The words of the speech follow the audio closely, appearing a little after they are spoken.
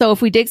So if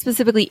we dig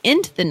specifically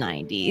into the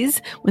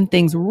 90s, when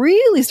things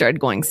really started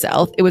going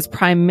south, it was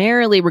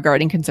primarily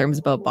regarding concerns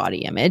about body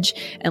image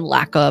and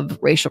lack of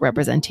racial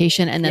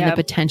representation, and then the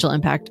potential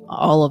impact,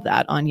 all of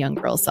that, on young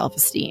girls'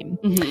 self-esteem.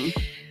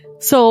 Mm-hmm.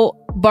 So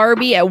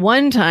Barbie at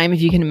one time, if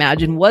you can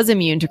imagine, was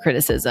immune to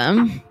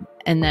criticism.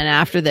 And then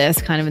after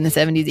this, kind of in the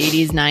 70s,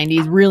 80s,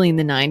 90s, really in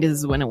the 90s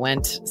is when it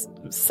went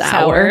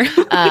sour.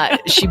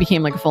 She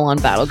became like a full-on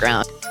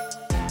battleground.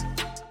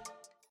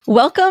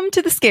 Welcome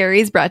to The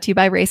Scaries, brought to you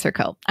by Racer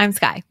Co. I'm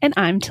Sky. And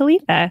I'm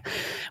Talitha.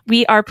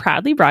 We are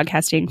proudly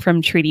broadcasting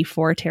from Treaty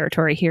 4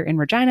 territory here in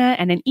Regina,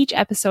 and in each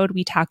episode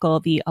we tackle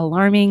the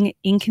alarming,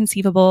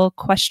 inconceivable,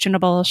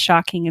 questionable,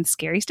 shocking, and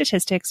scary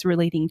statistics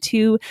relating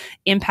to,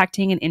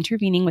 impacting, and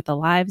intervening with the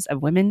lives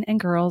of women and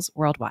girls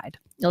worldwide.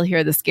 You'll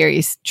hear the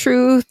scariest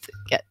truth,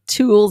 get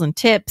tools and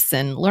tips,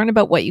 and learn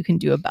about what you can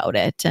do about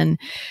it. And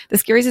The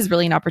Scaries is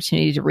really an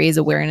opportunity to raise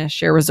awareness,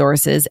 share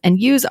resources, and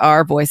use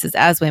our voices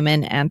as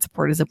women and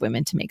supporters of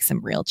women to make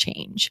some real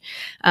change.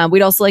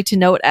 We'd also like to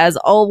note, as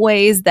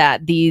always,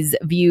 that these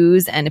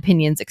views and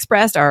opinions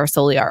expressed are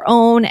solely our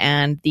own,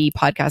 and the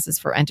podcast is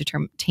for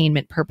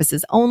entertainment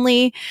purposes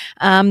only.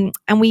 And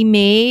we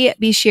may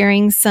be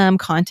sharing some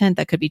content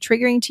that could be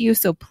triggering to you,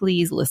 so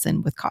please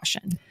listen with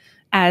caution.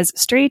 As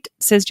straight,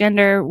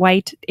 cisgender,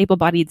 white,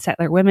 able-bodied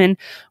settler women,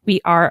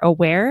 we are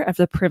aware of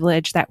the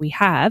privilege that we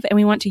have, and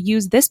we want to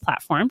use this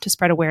platform to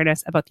spread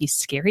awareness about the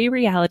scary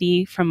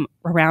reality from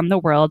around the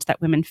world that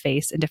women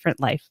face in different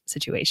life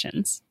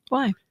situations.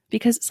 Why?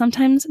 Because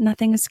sometimes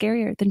nothing is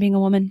scarier than being a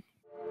woman.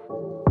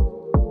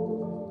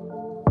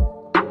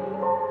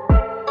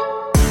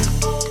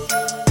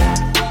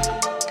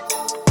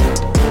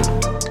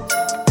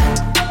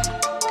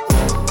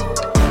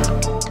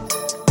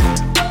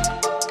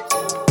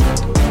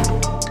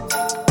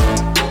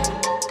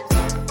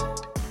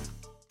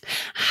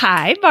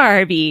 Hi,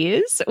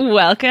 Barbies.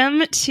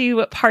 Welcome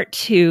to part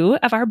 2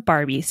 of our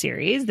Barbie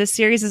series. This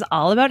series is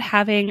all about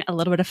having a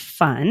little bit of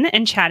fun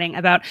and chatting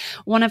about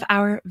one of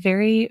our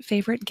very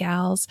favorite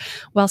gals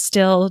while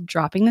still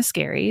dropping the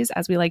scaries,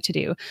 as we like to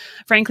do.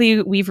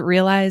 Frankly, we've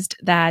realized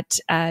that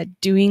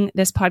doing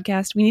this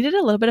podcast, we needed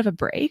a little bit of a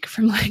break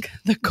from like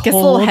the cold. It gets a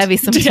little heavy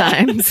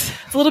sometimes.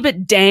 It's a little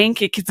bit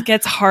dank. It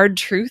gets hard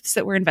truths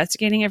that we're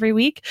investigating every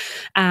week,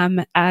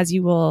 as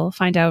you will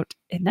find out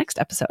in next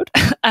episode.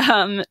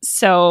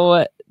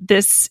 So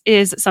this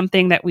is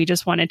something that we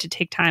just wanted to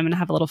take time and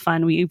have a little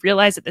fun. We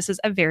realize that this is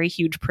a very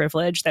huge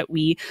privilege that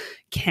we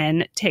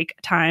can take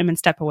time and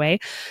step away,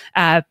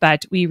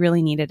 but we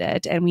really needed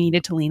it, and we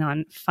needed to lean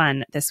on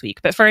fun this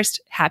week. But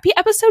first, happy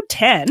episode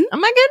 10. Oh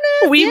my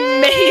goodness. We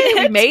made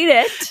it. We made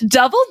it.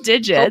 Double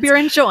digits. Hope you're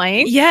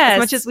enjoying as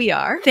much as we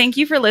are. Thank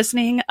you for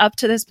listening up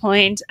to this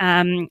point.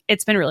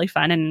 It's been really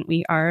fun, and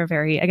we are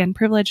very, again,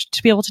 privileged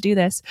to be able to do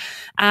this.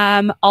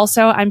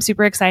 Also, I'm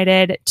super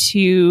excited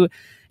to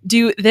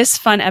do this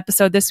fun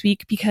episode this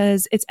week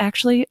because it's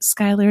actually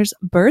Skylar's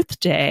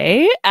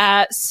birthday.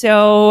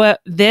 So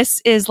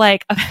this is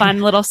like a fun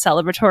little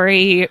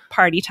celebratory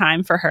party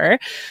time for her.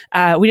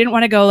 We didn't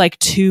want to go like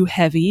too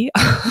heavy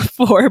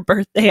for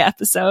birthday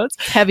episodes.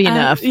 Heavy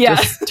enough,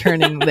 just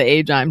turning the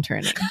age I'm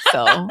turning.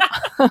 So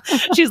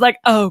she's like,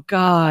 oh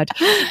God.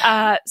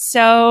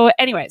 So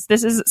anyways,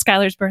 this is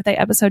Skylar's birthday,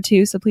 episode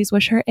 2. So please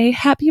wish her a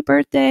happy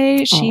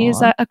birthday. She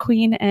is a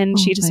queen, and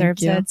she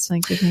deserves it.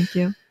 Thank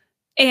you.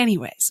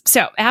 Anyways,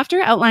 so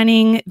after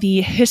outlining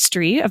the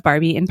history of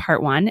Barbie in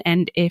part 1,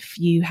 and if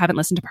you haven't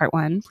listened to part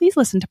 1, please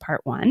listen to part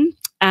 1.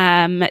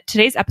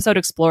 Today's episode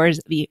explores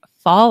the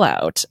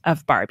fallout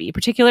of Barbie,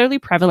 particularly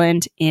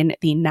prevalent in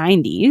the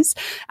 90s,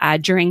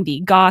 during the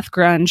goth,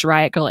 grunge,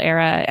 riot grrrl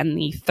era and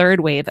the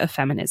third wave of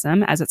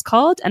feminism, as it's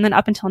called, and then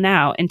up until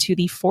now into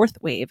the fourth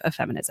wave of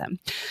feminism.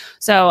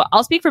 So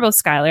I'll speak for both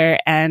Skylar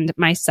and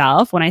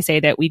myself when I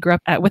say that we grew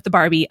up with the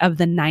Barbie of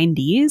the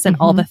 90s and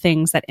all the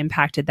things that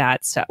impacted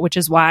that, so, which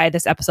is why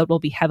this episode will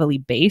be heavily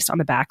based on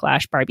the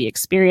backlash Barbie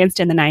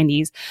experienced in the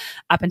 90s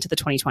up into the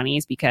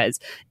 2020s, because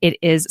it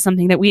is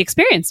something that we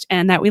experienced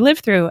and that we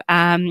lived through.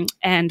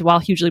 And while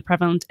hugely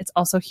prevalent, it's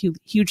also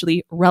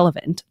hugely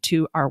relevant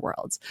to our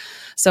worlds.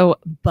 So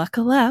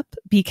buckle up,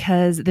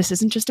 because this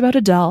isn't just about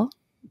a doll.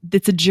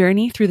 It's a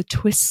journey through the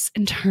twists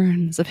and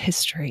turns of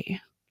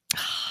history.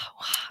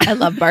 I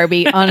love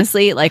Barbie.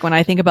 Honestly, like when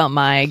I think about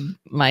my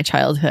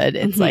childhood,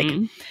 it's like,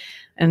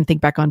 and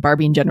think back on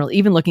Barbie in general,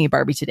 even looking at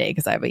Barbie today,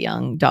 because I have a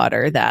young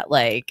daughter, that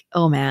like,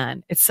 oh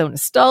man, it's so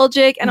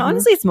nostalgic. And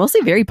honestly, it's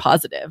mostly very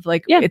positive.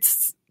 Like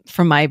it's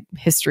from my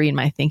history and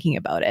my thinking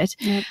about it.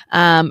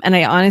 And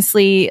I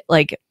honestly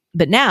like,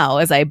 but now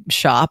as I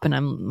shop,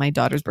 and my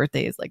daughter's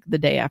birthday is like the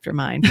day after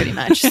mine pretty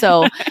much.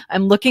 So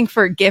I'm looking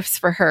for gifts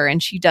for her,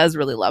 and she does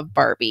really love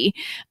Barbie.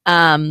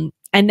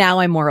 And now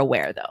I'm more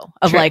aware though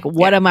of True. like,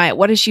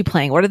 what is she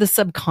playing? What are the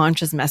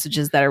subconscious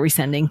messages that are we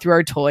sending through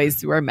our toys,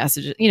 through our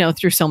messages,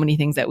 through so many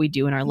things that we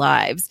do in our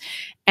lives.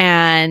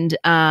 And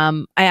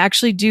I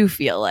actually do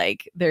feel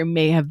like there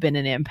may have been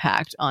an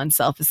impact on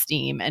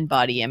self-esteem and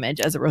body image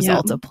as a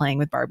result of playing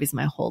with Barbies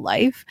my whole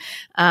life.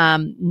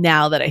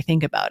 Now that I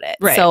think about it.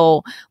 Right.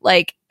 So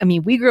like, I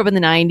mean, we grew up in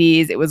the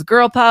 90s. It was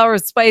girl power,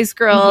 Spice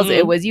Girls.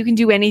 It was, you can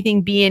do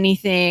anything, be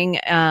anything,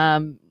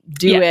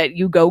 do it,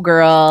 you go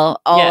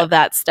girl, all of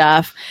that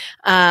stuff.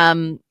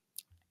 And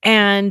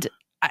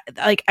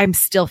I'm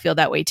still feel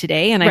that way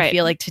today. And I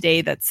feel like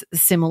today that's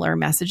similar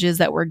messages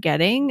that we're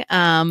getting.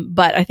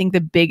 But I think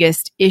the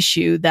biggest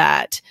issue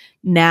that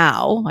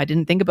now, I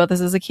didn't think about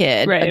this as a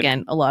kid. Right.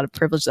 Again, a lot of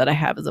privilege that I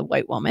have as a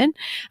white woman.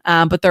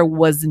 But there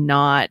is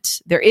not,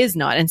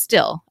 and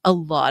still a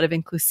lot of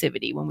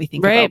inclusivity when we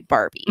think about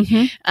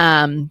Barbie.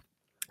 And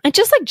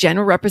just like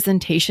general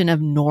representation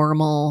of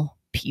normal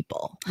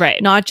people,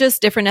 right? Not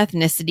just different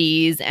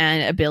ethnicities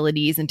and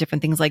abilities and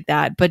different things like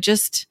that, but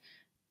just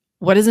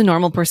what does a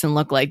normal person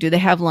look like? Do they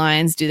have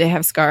lines? Do they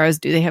have scars?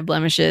 Do they have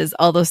blemishes?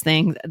 All those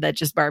things that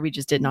just Barbie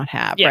just did not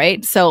have,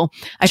 right? So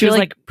I feel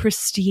like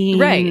pristine,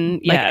 right?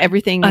 Like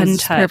everything was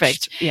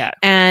untouched, perfect,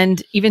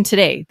 And even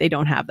today, they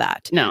don't have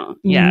that. No,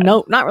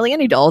 not really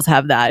any dolls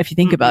have that if you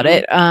think about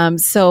it.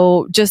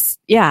 So just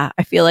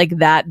I feel like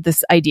that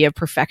this idea of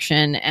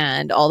perfection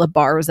and all the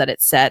bars that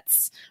it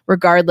sets,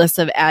 regardless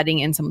of adding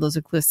in some of those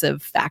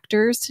inclusive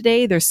factors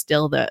today, there's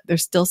still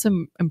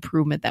some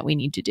improvement that we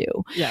need to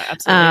do. Yeah,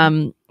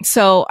 absolutely.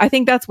 So I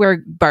think that's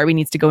where Barbie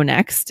needs to go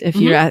next. If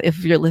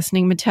you're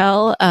listening,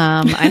 Mattel,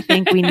 I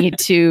think we need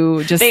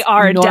to just they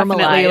are normalize.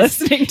 Definitely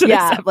listening to this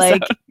episode.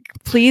 Like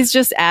please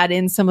just add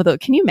in some of the.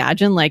 Can you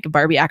imagine like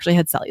Barbie actually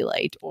had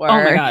cellulite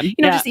or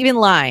just even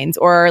lines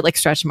or like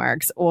stretch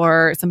marks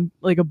or some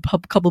like a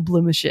couple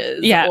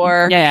blemishes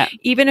or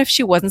even if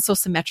she wasn't so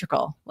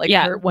symmetrical, like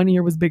her one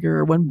ear was bigger,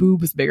 or one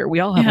boob was bigger. We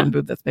all have one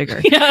boob that's bigger.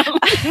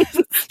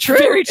 True.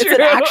 Very it's true.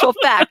 an actual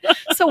fact.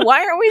 So why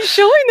aren't we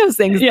showing those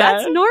things?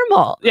 That's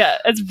normal. Yeah,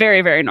 it's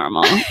very, very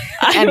normal.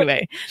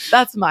 Anyway,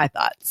 that's my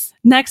thoughts.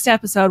 Next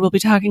episode, we'll be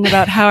talking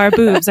about how our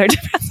boobs are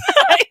different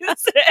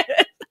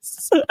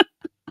sizes.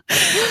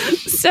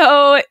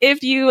 So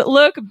if you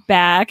look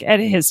back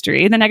at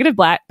history, the negative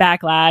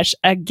backlash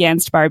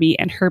against Barbie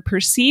and her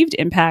perceived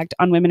impact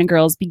on women and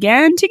girls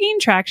began to gain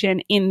traction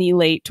in the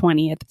late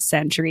 20th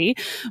century,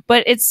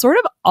 but it's sort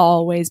of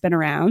always been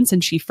around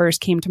since she first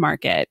came to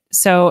market.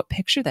 So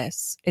picture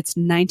this. It's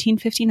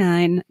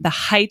 1959, the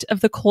height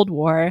of the Cold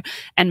War,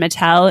 and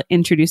Mattel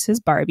introduces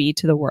Barbie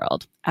to the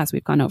world, as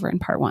we've gone over in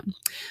part 1.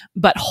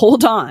 But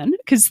hold on,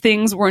 because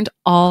things weren't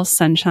all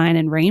sunshine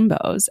and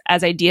rainbows.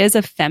 As ideas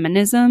of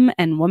feminism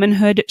and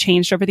womanhood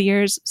changed over the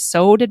years,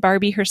 so did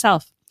Barbie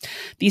herself.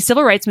 The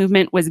civil rights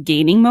movement was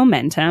gaining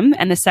momentum,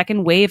 and the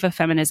second wave of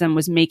feminism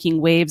was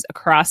making waves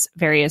across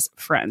various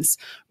fronts: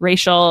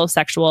 racial,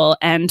 sexual,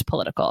 and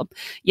political.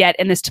 Yet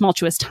in this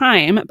tumultuous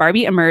time,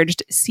 Barbie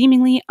emerged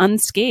seemingly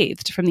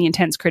unscathed from the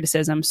intense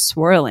criticism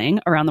swirling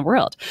around the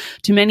world.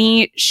 To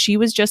many, she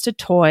was just a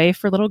toy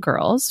for little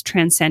girls,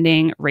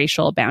 transcending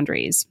racial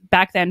boundaries.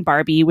 Back then,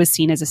 Barbie was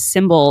seen as a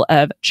symbol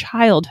of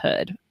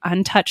childhood,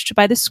 untouched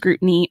by the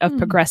scrutiny of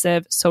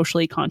progressive,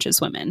 socially conscious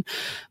women.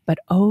 But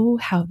oh,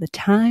 how the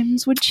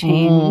times would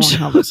change. Oh,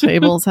 how the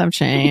tables have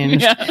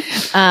changed.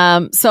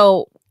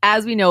 So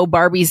as we know,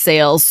 Barbie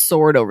sales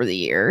soared over the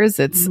years.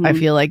 I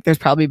feel like there's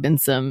probably been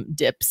some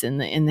dips in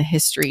the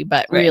history,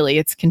 but really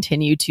it's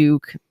continued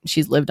to,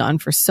 she's lived on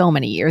for so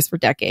many years, for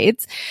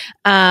decades.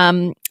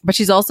 But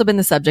she's also been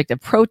the subject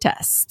of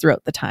protests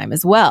throughout the time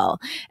as well.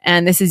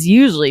 And this is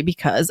usually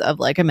because of,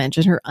 like I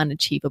mentioned, her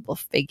unachievable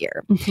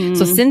figure.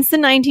 So since the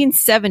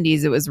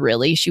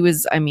 1970s, she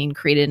was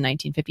created in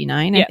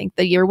 1959, I think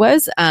the year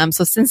was.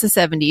 So since the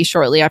 70s,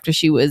 shortly after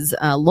she was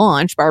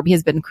launched, Barbie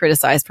has been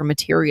criticized for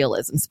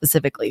materialism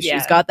specifically.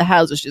 She's got the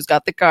houses, she's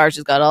got the cars,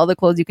 she's got all the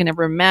clothes you can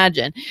ever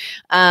imagine.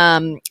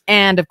 And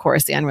of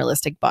course, the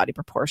unrealistic body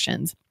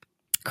proportions.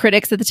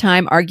 Critics at the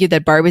time argued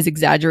that Barbie's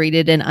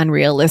exaggerated and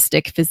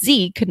unrealistic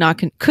physique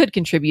could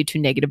contribute to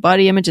negative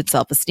body image and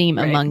self-esteem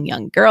among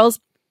young girls.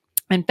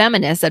 And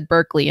feminists at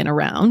Berkeley and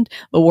around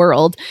the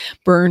world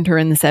burned her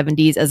in the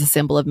 70s as a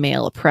symbol of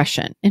male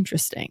oppression.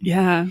 Interesting.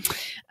 Yeah.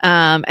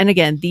 And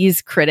again,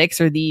 these critics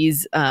or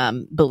these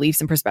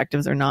beliefs and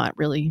perspectives are not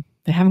really,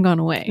 they haven't gone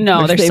away.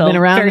 No, they've been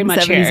around in the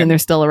 70s here. and they're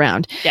still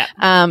around.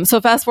 Yeah.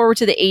 So fast forward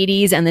to the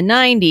 80s and the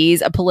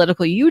 90s, a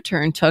political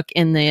U-turn took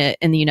in the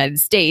United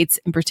States,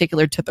 in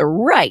particular to the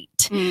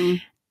right.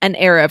 An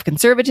era of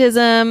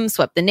conservatism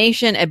swept the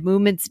nation, and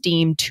movements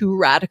deemed too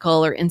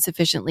radical or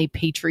insufficiently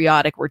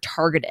patriotic were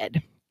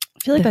targeted.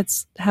 I feel like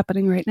that's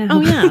happening right now.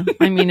 Oh, yeah.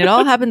 It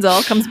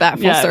all comes back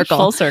full circle.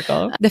 Full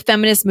circle. The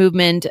feminist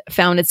movement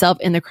found itself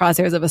in the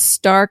crosshairs of a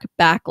stark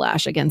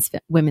backlash against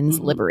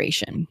women's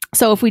liberation.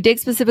 So if we dig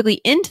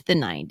specifically into the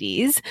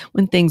 90s,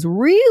 when things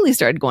really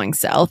started going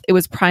south, it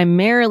was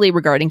primarily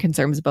regarding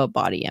concerns about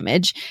body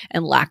image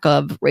and lack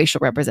of racial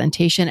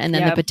representation, and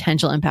then the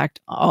potential impact,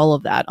 all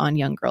of that, on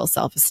young girls'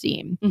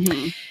 self-esteem.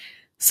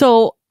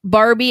 So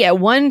Barbie at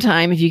one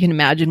time, if you can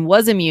imagine,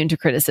 was immune to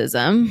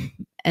criticism.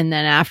 And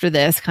then after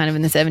this, kind of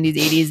in the 70s,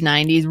 80s,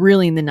 90s,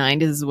 really in the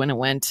 90s is when it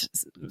went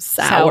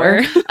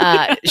sour.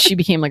 She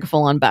became like a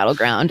full-on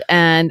battleground.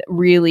 And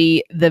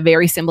really, the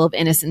very symbol of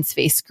innocence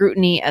faced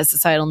scrutiny as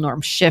societal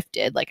norms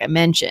shifted. Like I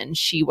mentioned,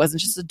 she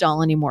wasn't just a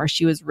doll anymore.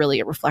 She was really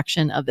a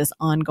reflection of this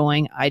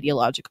ongoing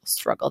ideological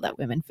struggle that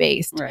women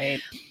faced. Right.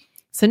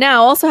 So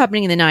now, also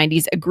happening in the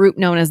 90s, a group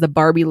known as the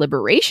Barbie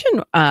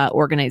Liberation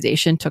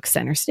Organization took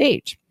center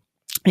stage.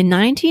 In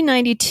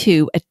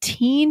 1992, a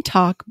teen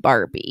talk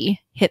Barbie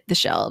hit the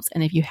shelves.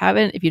 And if you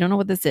don't know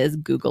what this is,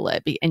 Google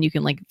it. And you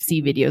can like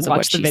see videos of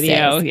what she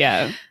says.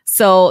 Yeah.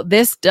 So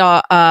this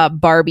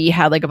Barbie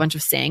had like a bunch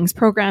of sayings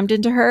programmed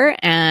into her.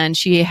 And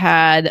she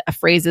had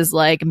phrases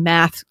like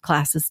math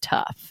class is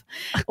tough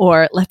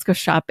or let's go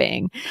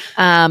shopping.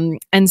 And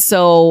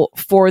so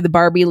for the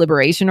Barbie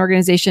Liberation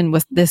Organization,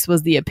 this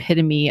was the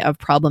epitome of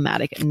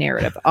problematic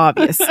narrative,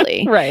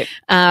 obviously. Right.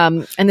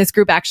 And this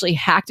group actually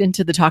hacked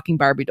into the talking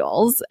Barbie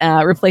dolls,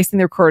 replacing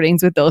the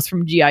recordings with those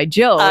from G.I.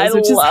 Joe's,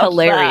 which is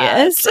hilarious.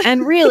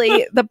 And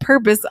really, the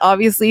purpose,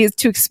 obviously, is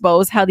to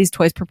expose how these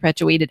toys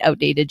perpetuated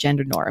outdated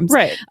gender norms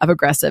of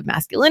aggressive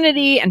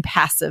masculinity and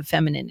passive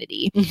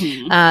femininity.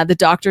 Mm-hmm. The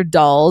Dr.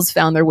 Dolls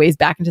found their ways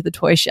back into the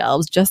toy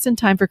shelves just in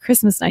time for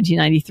Christmas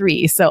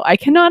 1993. So I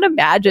cannot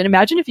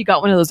imagine if you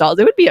got one of those dolls,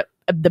 it would be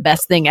the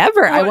best thing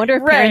ever. I wonder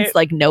if parents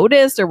like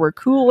noticed or were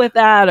cool with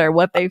that or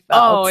what they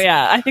felt. Oh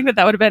yeah, I think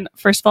that would have been,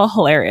 first of all,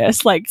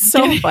 hilarious. Like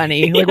so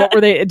funny. Like what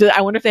were they?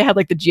 I wonder if they had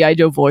like the G.I.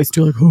 Joe voice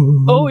too. Like,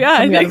 oh yeah,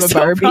 I think so.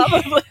 Barbie.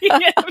 Probably.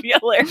 Yeah, it'd be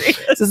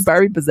hilarious. Is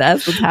Barbie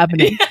possessed? What's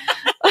happening?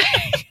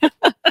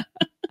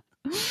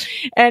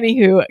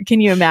 Anywho, can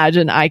you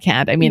imagine? I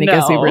can't. I mean, I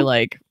guess we were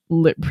like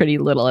pretty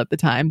little at the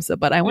time. So,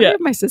 but I wonder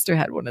if my sister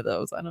had one of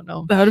those. I don't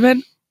know. That would have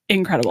been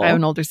incredible. I have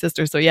an older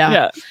sister, so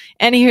yeah.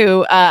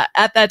 Anywho,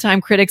 at that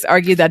time, critics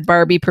argued that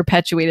Barbie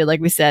perpetuated,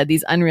 like we said,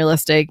 these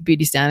unrealistic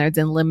beauty standards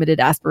and limited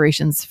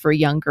aspirations for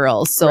young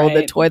girls. So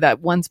the toy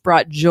that once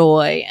brought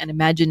joy and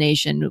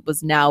imagination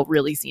was now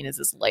really seen as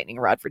this lightning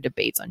rod for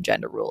debates on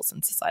gender rules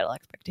and societal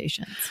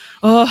expectations.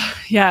 Oh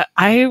yeah,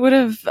 I would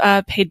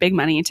have paid big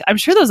money I'm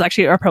sure those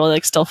actually are probably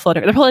like still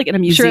floating. They're probably like in a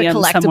museum, a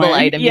collectible somewhere.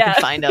 Item you can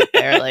find out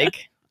there,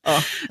 like.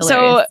 Oh,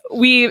 so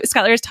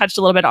Skylar has touched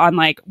a little bit on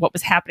like what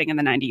was happening in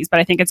the 90s, but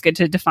I think it's good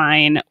to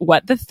define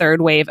what the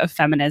third wave of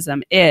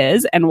feminism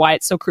is and why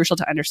it's so crucial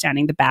to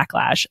understanding the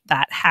backlash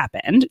that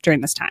happened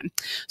during this time.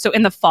 So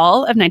in the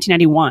fall of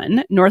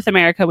 1991, North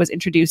America was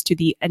introduced to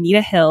the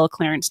Anita Hill,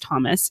 Clarence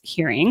Thomas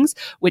hearings,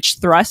 which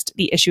thrust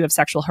the issue of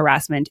sexual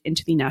harassment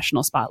into the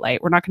national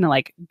spotlight. We're not going to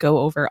like go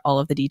over all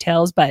of the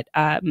details, but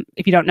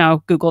if you don't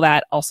know, Google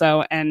that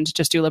also and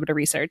just do a little bit of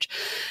research.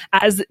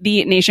 As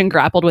the nation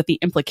grappled with the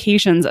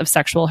implications of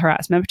sexual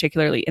harassment,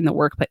 particularly in the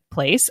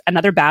workplace,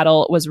 another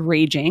battle was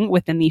raging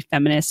within the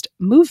feminist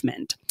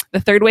movement.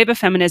 The third wave of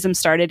feminism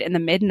started in the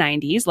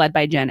mid-90s, led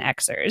by Gen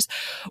Xers.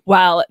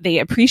 While they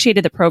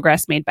appreciated the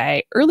progress made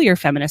by earlier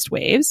feminist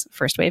waves,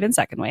 first wave and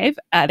second wave,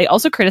 they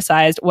also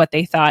criticized what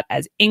they thought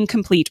as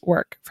incomplete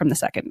work from the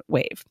second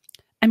wave.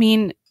 I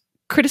mean,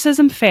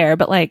 criticism fair,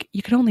 but like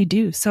you could only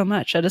do so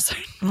much at a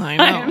certain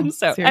time.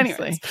 So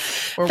anyways,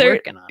 we're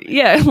working on it.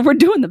 Yeah, we're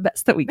doing the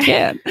best that we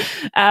can.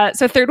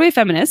 So third wave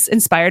feminists,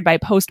 inspired by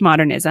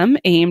postmodernism,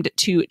 aimed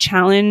to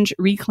challenge,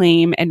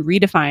 reclaim, and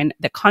redefine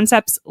the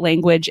concepts,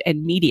 language,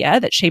 and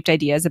media that shaped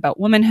ideas about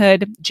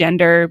womanhood,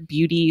 gender,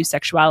 beauty,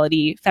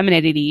 sexuality,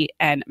 femininity,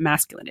 and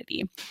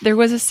masculinity. There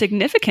was a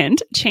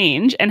significant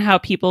change in how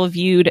people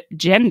viewed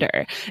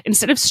gender.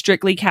 Instead of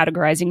strictly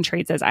categorizing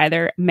traits as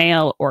either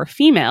male or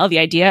female, the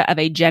idea of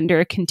a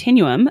gender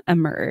continuum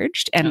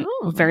emerged, and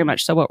very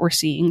much so what we're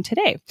seeing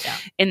today. Yeah.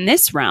 In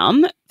this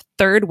realm,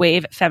 third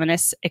wave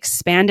feminists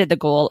expanded the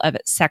goal of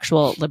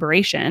sexual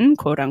liberation,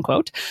 quote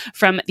unquote,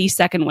 from the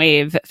second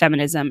wave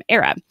feminism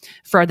era.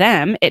 For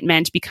them, it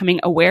meant becoming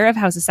aware of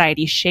how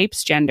society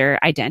shapes gender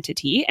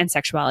identity and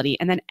sexuality,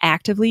 and then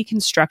actively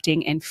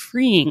constructing and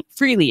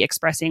freely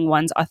expressing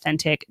one's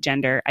authentic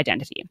gender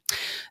identity.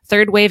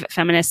 Third wave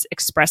feminists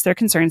expressed their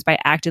concerns by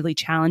actively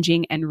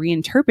challenging and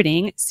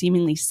reinterpreting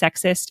seemingly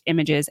sexist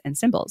images and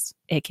symbols,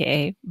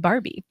 aka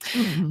Barbie.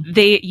 Mm-hmm.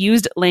 They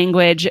used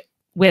language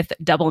with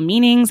double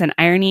meanings and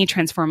irony,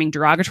 transforming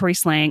derogatory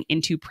slang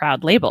into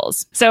proud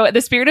labels. So the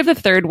spirit of the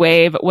third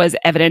wave was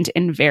evident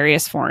in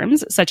various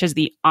forms, such as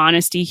the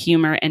honesty,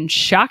 humor, and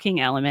shocking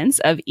elements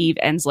of Eve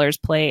Ensler's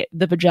play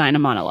The Vagina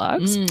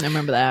Monologues. I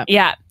remember that.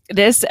 Yeah.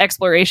 This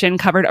exploration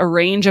covered a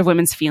range of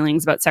women's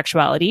feelings about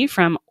sexuality,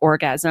 from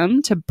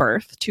orgasm to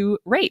birth to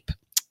rape.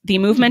 The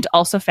movement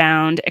also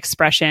found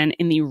expression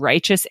in the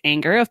righteous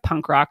anger of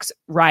punk rock's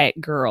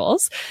Riot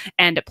Girls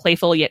and a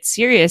playful yet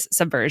serious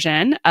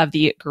subversion of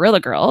the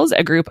Guerrilla Girls,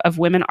 a group of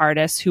women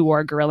artists who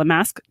wore gorilla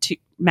masks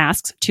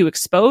to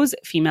expose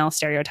female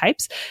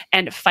stereotypes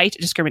and fight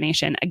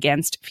discrimination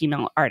against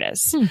female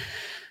artists.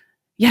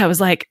 Yeah, it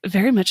was like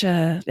very much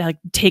a like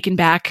taken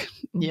back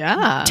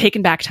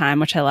time,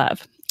 which I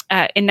love.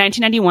 In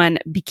 1991,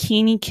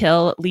 Bikini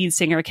Kill lead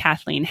singer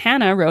Kathleen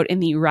Hanna wrote in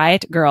the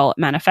Riot Girl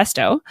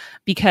Manifesto,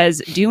 because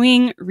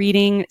doing,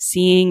 reading,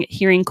 seeing,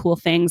 hearing cool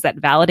things that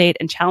validate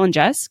and challenge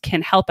us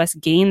can help us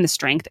gain the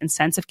strength and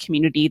sense of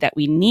community that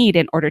we need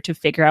in order to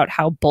figure out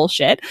how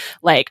bullshit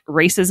like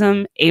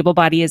racism,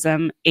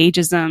 able-bodyism,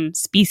 ageism,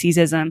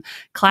 speciesism,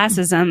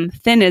 classism,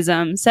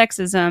 thinism,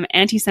 sexism,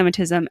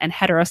 anti-Semitism, and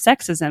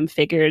heterosexism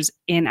figures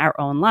in our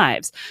own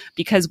lives.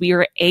 Because we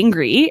are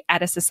angry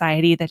at a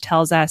society that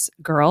tells us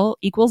girl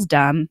equals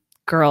dumb,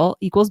 girl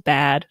equals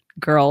bad,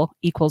 girl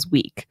equals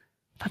weak.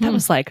 I thought that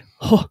was like,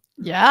 oh,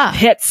 yeah,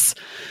 hits.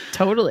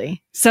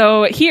 Totally.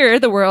 So here,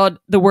 the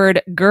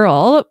word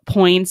girl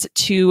points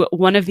to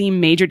one of the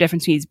major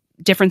differences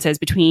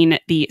between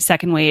the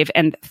second wave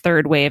and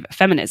third wave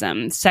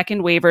feminism.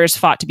 Second wavers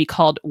fought to be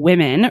called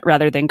women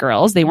rather than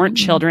girls. They weren't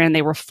children.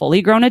 They were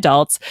fully grown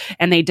adults,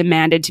 and they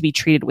demanded to be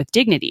treated with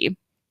dignity.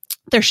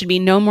 There should be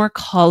no more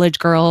college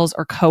girls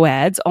or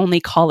co-eds, only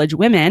college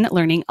women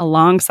learning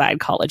alongside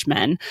college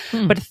men.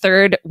 But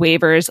third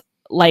wavers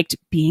liked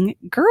being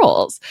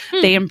girls.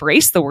 They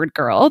embraced the word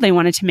girl. They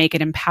wanted to make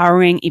it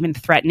empowering, even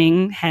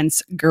threatening,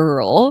 hence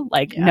girl,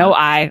 like no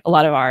I, a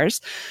lot of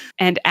R's.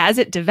 And as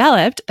it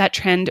developed, that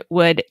trend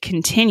would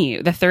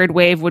continue. The third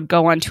wave would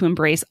go on to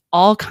embrace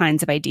all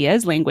kinds of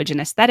ideas, language and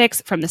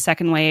aesthetics from the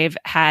second wave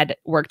had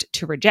worked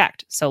to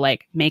reject. So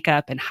like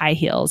makeup and high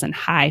heels and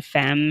high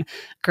femme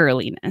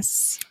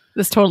girliness.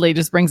 This totally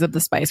just brings up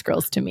the Spice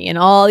Girls to me and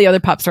all the other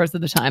pop stars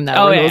at the time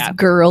that were those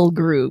girl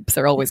groups.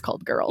 They're always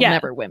called girls,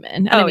 never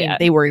women. And I mean,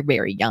 they were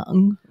very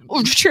young.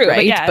 True,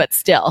 right? But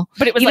still.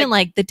 But it was even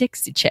like the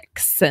Dixie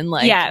Chicks and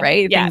like,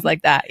 right? Things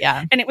like that.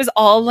 Yeah. And it was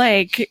all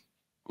like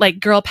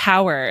girl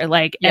power.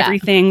 Like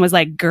everything was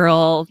like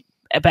girl,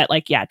 but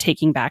like,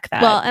 taking back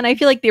that. Well, and I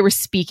feel like they were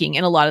speaking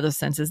in a lot of those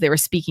senses. They were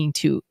speaking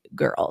to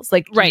girls,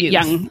 like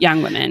youth.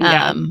 young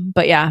women.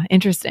 But yeah,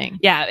 interesting.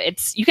 Yeah,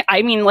 it's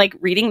I mean, like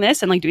reading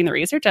this and like doing the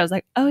research, I was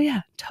like, oh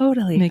yeah,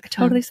 totally,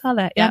 totally saw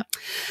that. Yeah.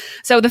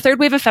 So the third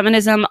wave of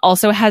feminism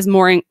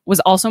was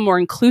also more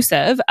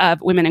inclusive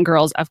of women and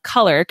girls of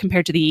color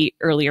compared to the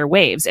earlier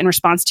waves, in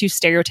response to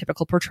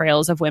stereotypical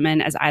portrayals of women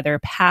as either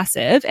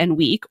passive and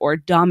weak or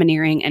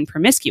domineering and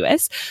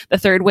promiscuous. The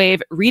third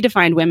wave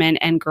redefined women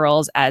and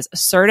girls as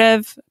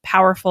assertive,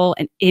 powerful,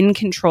 and in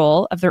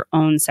control of their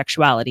own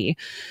sexuality.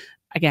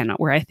 Again,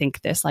 where I think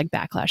this like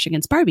backlash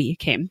against Barbie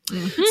came.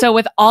 So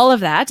with all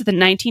of that, the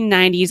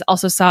 1990s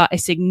also saw a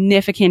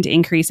significant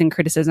increase in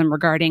criticism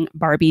regarding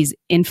Barbie's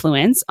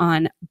influence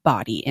on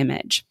body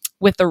image.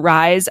 With the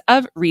rise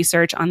of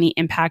research on the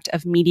impact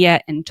of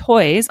media and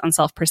toys on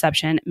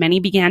self-perception, many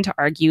began to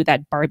argue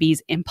that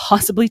Barbie's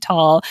impossibly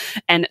tall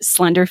and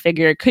slender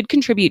figure could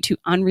contribute to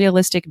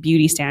unrealistic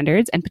beauty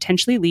standards and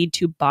potentially lead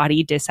to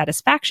body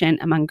dissatisfaction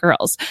among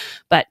girls.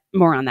 But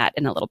more on that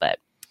in a little bit.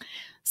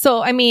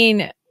 So, I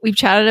mean, we've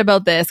chatted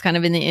about this kind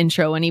of in the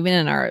intro and even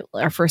in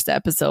our first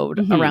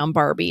episode around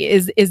Barbie.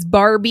 Is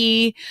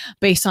Barbie,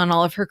 based on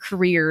all of her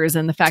careers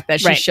and the fact that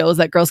she shows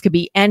that girls could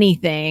be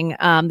anything,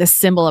 this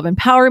symbol of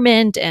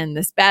empowerment and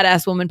this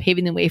badass woman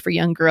paving the way for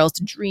young girls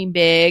to dream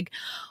big?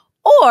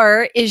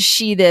 Or is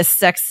she this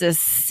sexist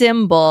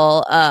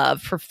symbol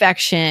of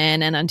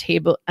perfection and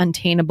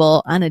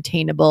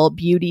unattainable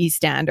beauty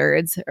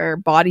standards or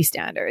body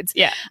standards?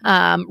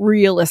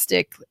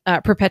 Realistic,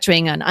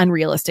 perpetuating an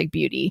unrealistic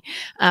beauty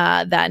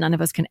that none of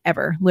us can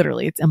ever,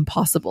 literally, it's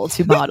impossible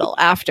to model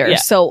after.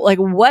 So, like,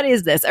 what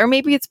is this? Or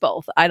maybe it's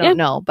both. I don't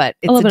know, but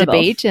it's a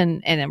debate,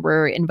 and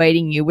we're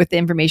inviting you with the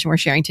information we're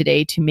sharing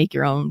today to make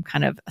your own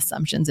kind of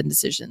assumptions and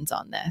decisions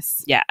on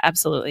this. Yeah,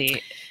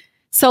 absolutely.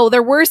 So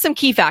there were some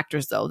key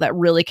factors, though, that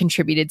really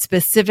contributed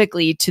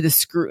specifically to the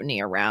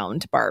scrutiny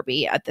around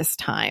Barbie at this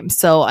time.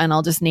 So, and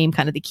I'll just name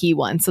kind of the key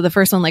ones. So the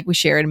first one, like we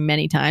shared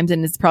many times,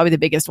 and it's probably the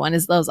biggest one,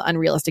 is those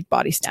unrealistic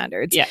body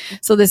standards.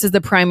 So this is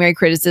the primary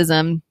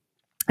criticism.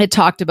 It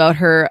talked about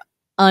her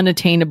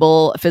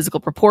unattainable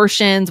physical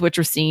proportions, which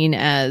were seen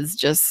as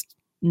just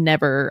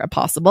never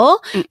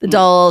possible. The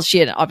doll, she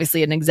had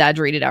obviously an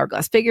exaggerated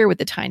hourglass figure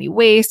with a tiny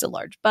waist, a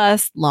large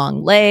bust,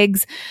 long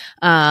legs,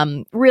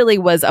 really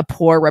was a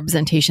poor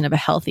representation of a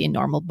healthy and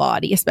normal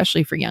body,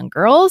 especially for young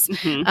girls.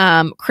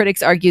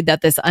 Critics argued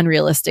that this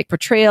unrealistic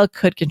portrayal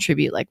could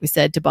contribute, like we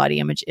said, to body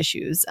image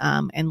issues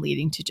and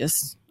leading to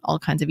just all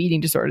kinds of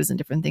eating disorders and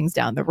different things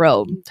down the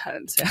road.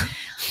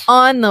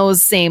 On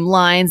those same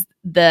lines,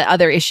 the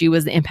other issue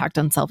was the impact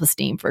on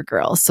self-esteem for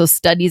girls. So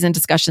studies and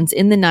discussions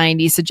in the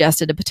 90s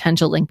suggested a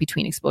potential link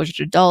between exposure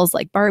to dolls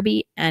like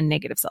Barbie and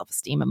negative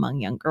self-esteem among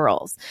young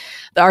girls.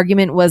 The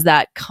argument was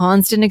that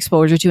constant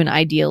exposure to an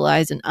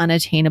idealized and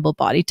unattainable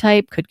body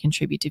type could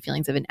contribute to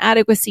feelings of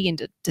inadequacy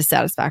and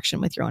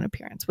dissatisfaction with your own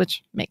appearance,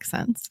 which makes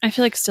sense. I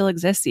feel like still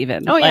exists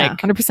even. Oh, yeah,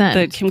 100%.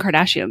 The Kim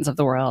Kardashians of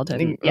the world.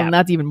 And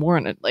that's even more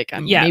in it. Like,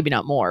 maybe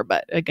not more,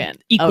 but again,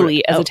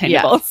 equally as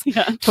attainable.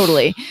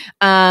 Totally.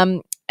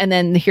 And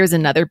then here's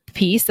another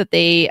piece that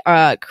they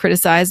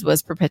criticized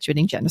was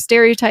perpetuating gender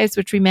stereotypes,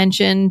 which we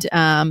mentioned.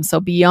 So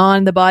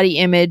beyond the body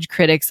image,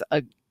 critics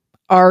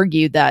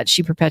argued that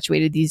she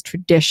perpetuated these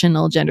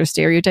traditional gender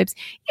stereotypes,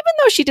 even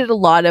though she did a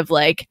lot of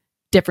like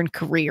different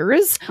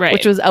careers,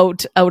 which was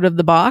out of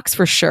the box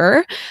for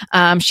sure.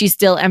 She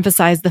still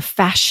emphasized the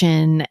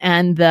fashion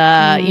and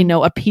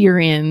the,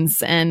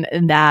 appearance and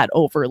that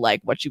over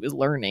like what she was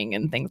learning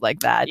and things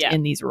like that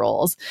in these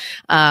roles.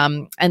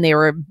 And they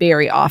were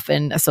very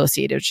often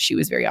associated, she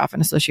was very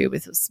often associated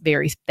with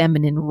very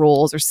feminine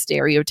roles or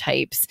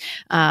stereotypes.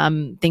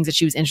 Things that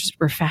she was interested in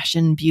were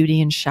fashion,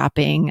 beauty, and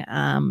shopping,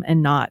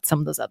 and not some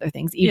of those other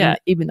things,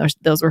 even though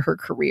those were her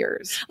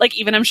careers. Like,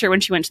 even I'm sure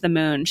when she went to the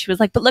moon, she was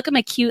like, but look at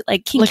my cute,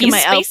 like, kinky look at my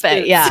space outfit.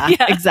 boots.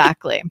 Yeah,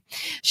 exactly.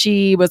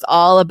 She was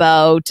all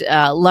about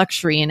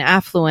luxury and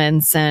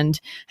affluence and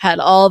had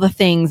all the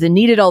things and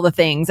needed all the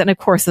things. And of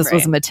course, this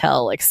was a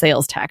Mattel like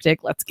sales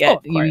tactic. Let's get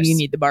you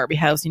need the Barbie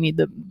house, you need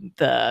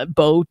the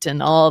boat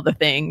and all the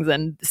things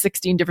and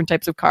 16 different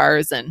types of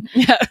cars. And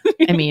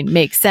I mean,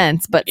 makes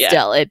sense, but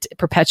still it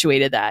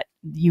perpetuated that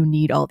you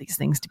need all these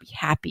things to be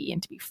happy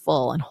and to be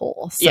full and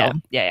whole. So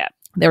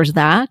there's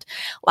that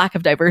lack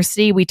of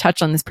diversity. We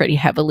touched on this pretty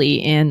heavily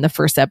in the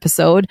first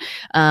episode,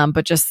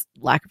 but just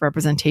lack of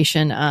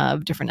representation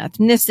of different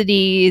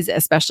ethnicities,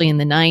 especially in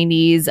the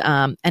 90s,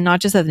 and not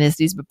just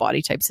ethnicities, but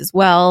body types as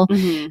well.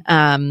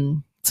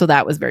 So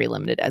that was very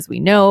limited, as we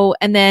know.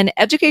 And then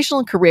educational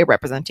and career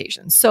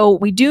representation. So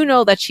we do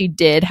know that she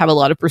did have a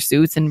lot of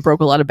pursuits and broke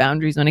a lot of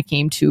boundaries when it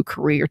came to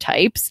career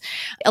types.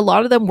 A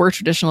lot of them were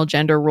traditional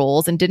gender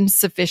roles and didn't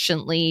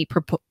sufficiently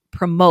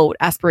promote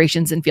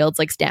aspirations in fields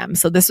like STEM.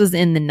 So this was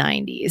in the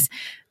 90s.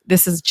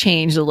 This has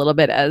changed a little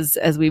bit as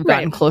we've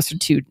gotten closer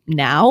to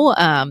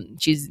now.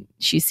 She's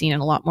seen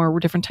in a lot more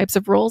different types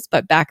of roles,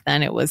 but back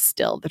then it was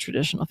still the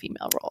traditional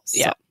female roles.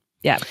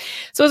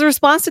 So as a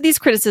response to these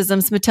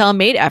criticisms, Mattel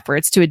made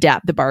efforts to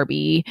adapt the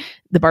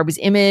Barbie's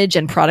image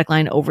and product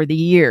line over the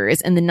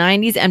years. In the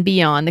 90s and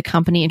beyond, the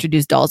company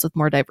introduced dolls with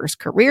more diverse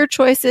career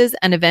choices,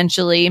 and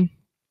eventually,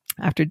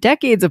 after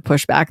decades of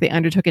pushback, they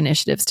undertook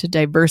initiatives to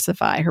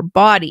diversify her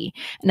body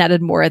and added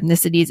more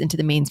ethnicities into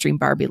the mainstream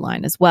Barbie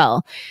line as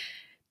well.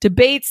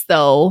 Debates,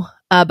 though,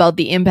 about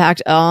the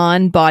impact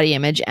on body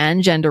image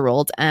and gender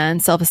roles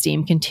and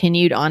self-esteem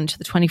continued on to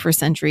the 21st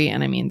century,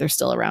 and I mean, they're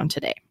still around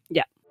today.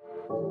 Yeah.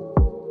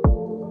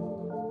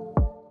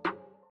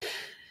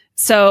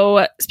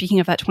 So speaking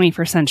of that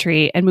 21st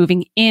century and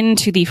moving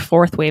into the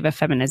fourth wave of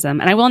feminism,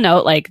 and I will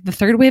note, like, the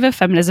third wave of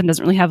feminism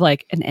doesn't really have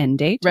like an end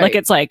date. Like,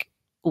 it's like,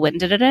 when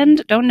did it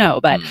end? Don't know.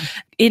 But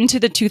into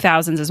the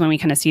 2000s is when we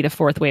kind of see the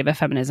fourth wave of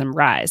feminism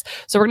rise.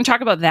 So we're going to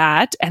talk about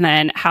that and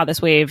then how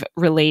this wave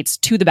relates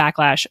to the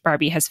backlash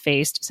Barbie has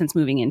faced since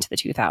moving into the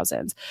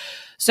 2000s.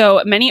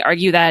 So many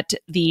argue that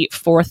the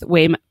fourth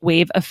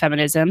wave of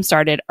feminism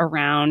started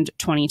around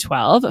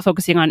 2012,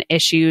 focusing on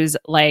issues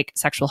like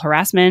sexual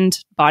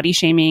harassment, body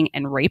shaming,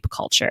 and rape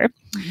culture.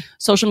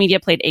 Social media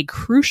played a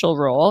crucial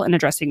role in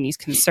addressing these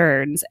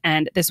concerns,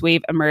 and this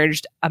wave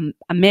emerged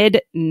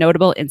amid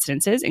notable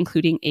incidences,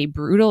 including a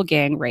brutal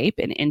gang rape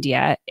in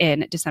India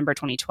in December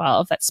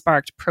 2012 that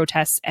sparked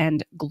protests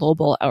and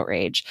global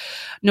outrage.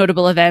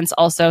 Notable events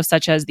also,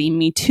 such as the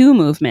Me Too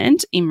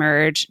movement,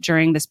 emerged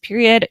during this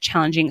period,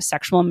 challenging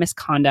sexual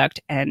misconduct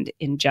and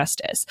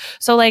injustice.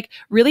 So, like,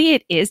 really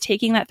it is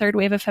taking that third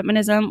wave of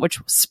feminism, which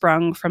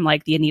sprung from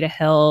like the Anita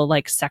Hill,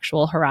 like,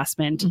 sexual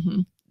harassment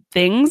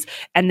things,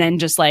 and then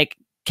just like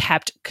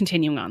kept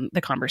continuing on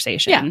the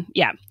conversation.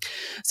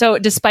 So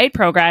despite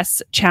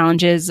progress,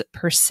 challenges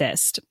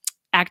persist.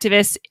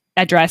 Activists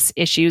address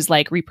issues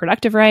like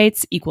reproductive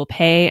rights, equal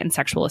pay, and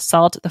sexual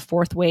assault. The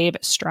fourth wave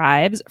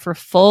strives for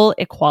full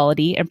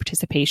equality and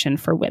participation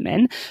for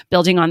women,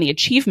 building on the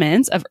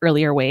achievements of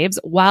earlier waves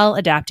while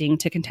adapting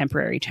to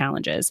contemporary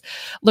challenges.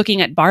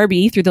 Looking at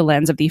Barbie through the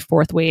lens of the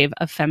fourth wave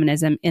of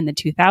feminism in the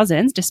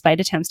 2000s, despite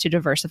attempts to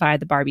diversify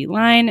the Barbie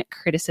line,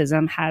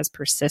 criticism has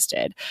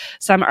persisted.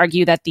 Some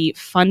argue that the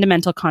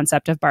fundamental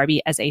concept of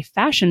Barbie as a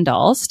fashion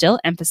doll still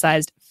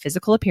emphasized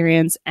physical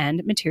appearance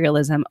and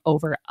materialism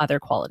over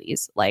other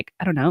qualities, like,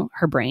 I don't know,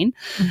 her brain.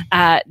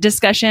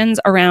 Discussions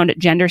around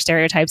gender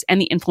stereotypes and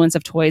the influence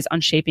of toys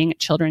on shaping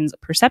children's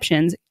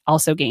perceptions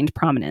also gained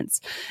prominence.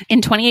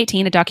 In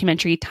 2018, a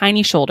documentary,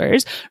 Tiny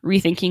Shoulders,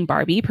 Rethinking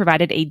Barbie,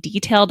 provided a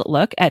detailed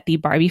look at the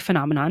Barbie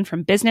phenomenon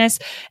from business,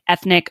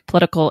 ethnic,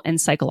 political, and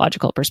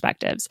psychological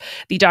perspectives.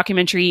 The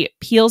documentary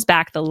peels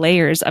back the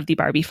layers of the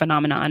Barbie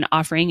phenomenon,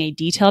 offering a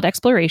detailed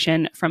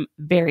exploration from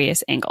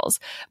various angles.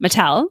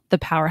 Mattel, the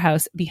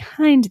powerhouse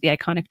behind the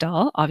iconic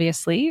doll,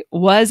 obviously,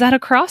 was at a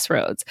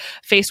crossroads.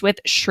 Faced with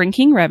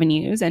shrinking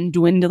revenues and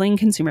dwindling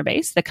consumer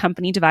base, the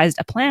company devised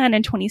a plan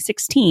in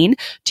 2016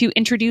 to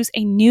introduce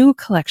a new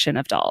collection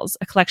of dolls,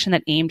 a collection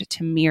that aimed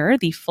to mirror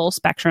the full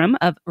spectrum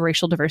of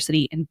racial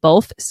diversity in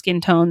both skin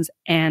tones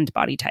and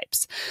body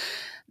types.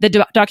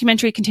 The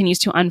documentary continues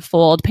to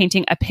unfold,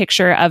 painting a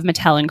picture of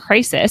Mattel in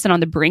crisis and on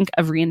the brink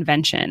of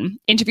reinvention.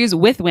 Interviews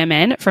with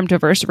women from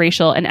diverse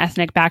racial and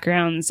ethnic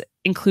backgrounds,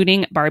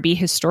 including Barbie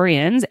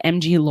historians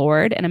M.G.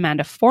 Lord and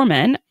Amanda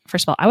Foreman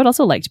First of all, I would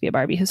also like to be a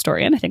Barbie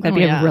historian. I think that'd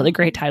be a really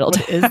great title.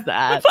 What is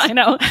that? I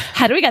know.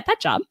 How do we get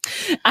that job?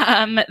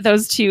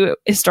 Those two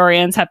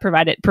historians have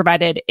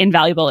provided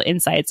invaluable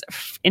insights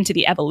into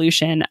the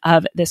evolution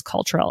of this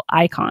cultural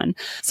icon.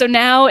 So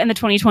now in the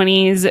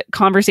 2020s,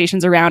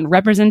 conversations around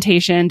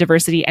representation,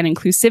 diversity, and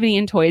inclusivity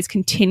in toys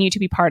continue to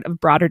be part of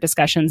broader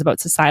discussions about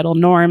societal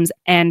norms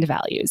and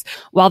values.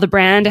 While the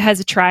brand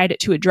has tried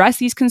to address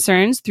these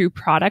concerns through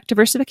product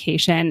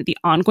diversification, the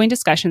ongoing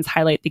discussions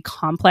highlight the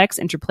complex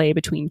interplay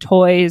between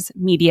toys,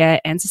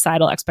 media, and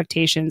societal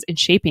expectations in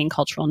shaping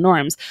cultural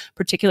norms,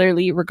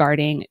 particularly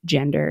regarding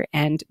gender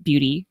and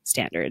beauty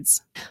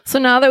standards. So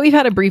now that we've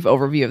had a brief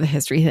overview of the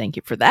history, thank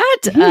you for that,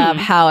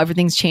 how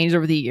everything's changed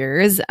over the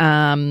years.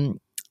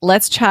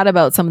 Let's chat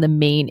about some of the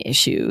main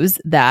issues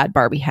that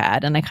Barbie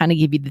had. And I kind of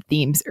gave you the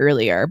themes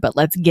earlier, but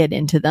let's get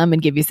into them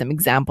and give you some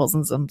examples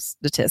and some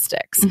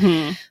statistics.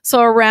 Mm-hmm.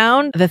 So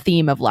around the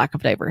theme of lack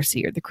of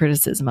diversity, or the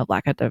criticism of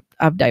lack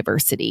of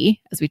diversity,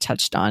 as we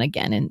touched on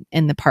again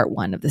in the part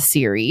 1 of the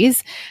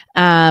series,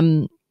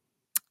 there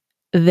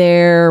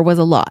was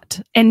a lot.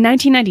 In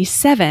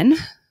 1997,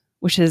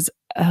 which is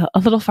a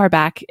little far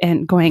back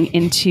and going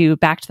into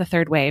back to the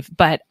third wave,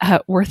 but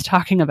worth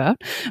talking about,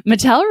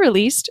 Mattel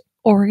released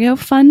Oreo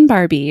Fun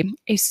Barbie,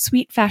 a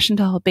sweet fashion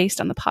doll based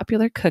on the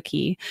popular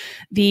cookie.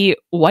 The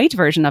white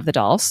version of the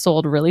doll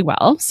sold really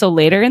well, so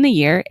later in the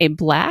year, a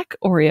black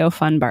Oreo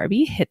Fun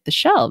Barbie hit the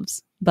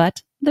shelves.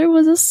 But there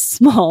was a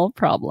small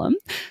problem.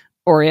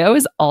 Oreo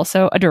is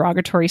also a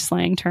derogatory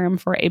slang term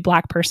for a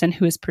Black person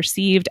who is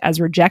perceived as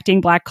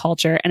rejecting Black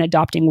culture and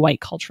adopting white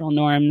cultural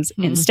norms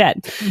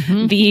instead.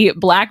 Mm-hmm. The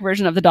Black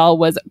version of the doll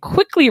was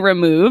quickly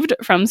removed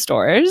from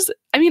stores.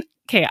 I mean,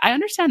 okay, I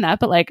understand that,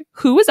 but like,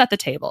 who was at the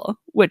table?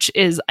 Which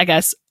is, I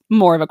guess,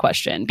 more of a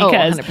question,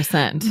 because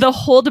 100%. The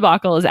whole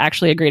debacle is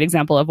actually a great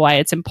example of why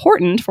it's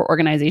important for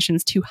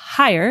organizations to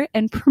hire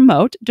and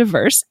promote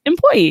diverse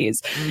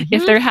employees. Mm-hmm.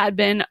 If there had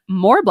been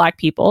more Black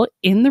people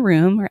in the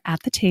room or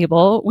at the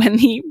table when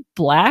the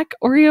Black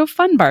Oreo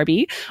Fun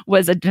Barbie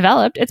was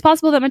developed, it's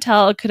possible that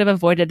Mattel could have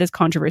avoided this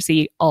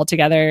controversy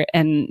altogether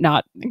and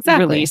not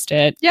released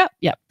it. Yep.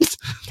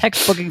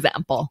 Textbook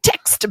example.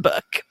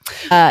 Textbook.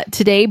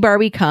 Today,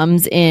 Barbie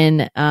comes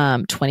in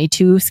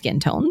 22 skin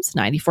tones,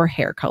 94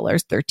 hair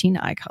colors, 13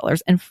 eye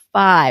colors, and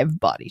 5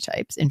 body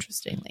types,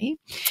 interestingly.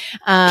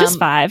 Just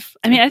 5.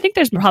 I mean, I think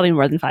there's probably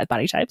more than 5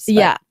 body types. But.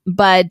 Yeah,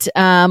 but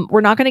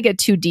we're not going to get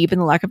too deep in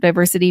the lack of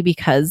diversity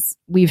because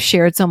we've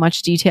shared so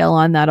much detail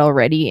on that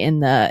already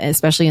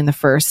especially in the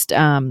first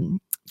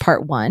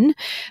part 1.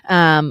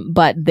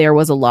 But there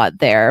was a lot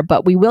there,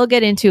 but we will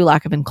get into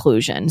lack of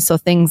inclusion. So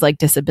things like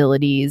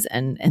disabilities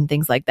and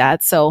things like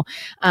that. So,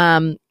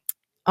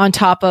 on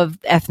top of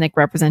ethnic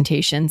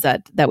representations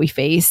that we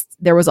faced,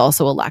 there was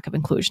also a lack of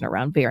inclusion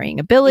around varying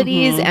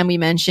abilities. Mm-hmm. And we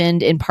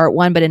mentioned in part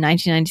 1, but in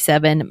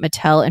 1997,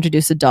 Mattel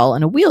introduced a doll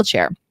in a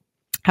wheelchair.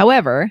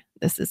 However,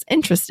 this is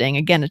interesting.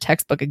 Again, a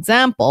textbook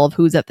example of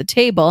who's at the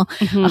table.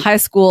 Mm-hmm. A high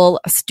school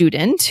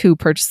student who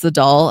purchased the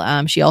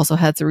doll, she also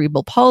had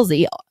cerebral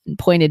palsy, and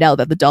pointed out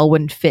that the doll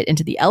wouldn't fit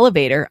into the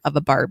elevator of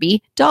a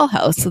Barbie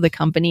dollhouse. So the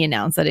company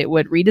announced that it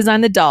would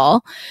redesign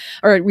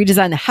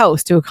the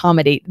house to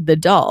accommodate the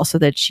doll so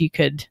that she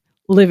could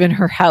live in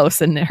her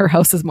house, and her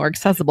house is more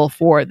accessible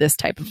for this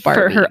type of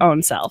Barbie. For her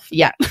own self.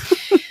 Yeah.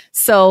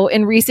 So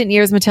in recent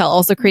years, Mattel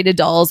also created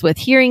dolls with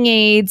hearing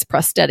aids,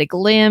 prosthetic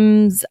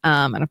limbs,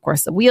 and of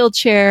course a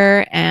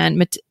wheelchair.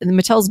 And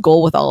Mattel's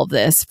goal with all of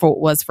this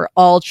was for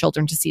all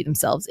children to see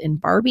themselves in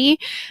Barbie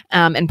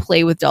and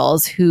play with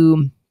dolls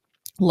who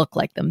look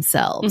like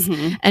themselves.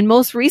 Mm-hmm. And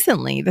most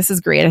recently, this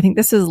is great, I think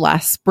this is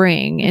last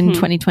spring in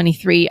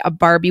 2023, a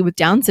Barbie with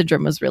Down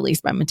syndrome was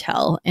released by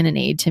Mattel in an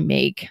aid to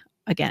make,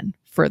 again,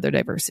 further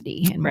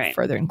diversity and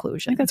further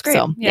inclusion. That's great.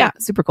 So yeah,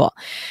 super cool.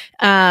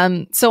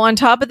 So on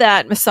top of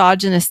that,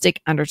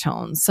 misogynistic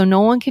undertones. So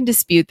no one can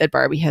dispute that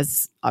Barbie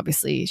has,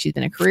 obviously, she's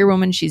been a career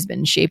woman. She's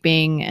been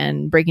shaping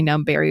and breaking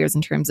down barriers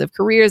in terms of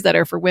careers that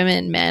are for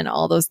women, men,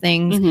 all those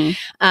things.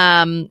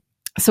 Mm-hmm.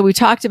 So we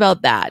talked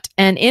about that.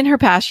 And in her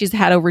past, she's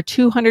had over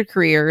 200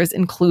 careers,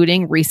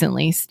 including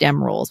recently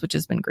STEM roles, which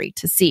has been great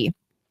to see.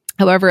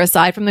 However,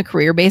 aside from the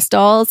career-based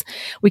dolls,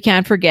 we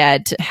can't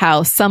forget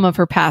how some of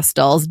her past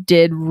dolls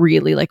did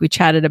really, like we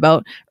chatted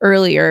about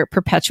earlier,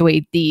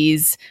 perpetuate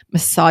these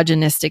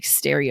misogynistic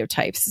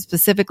stereotypes,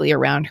 specifically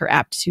around her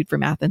aptitude for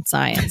math and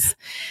science.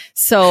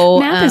 So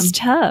math is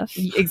tough.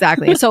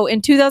 Exactly. So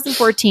in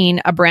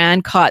 2014, a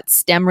brand caught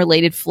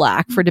STEM-related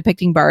flack for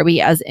depicting Barbie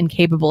as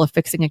incapable of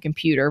fixing a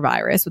computer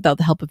virus without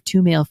the help of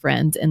 2 male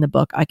friends in the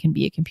book, I Can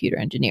Be a Computer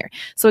Engineer.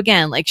 So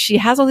again, like, she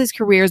has all these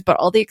careers, but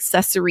all the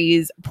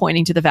accessories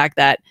pointing to the fact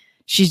that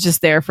she's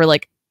just there for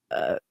like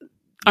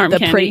arm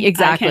candy, pretty,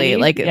 exactly,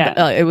 like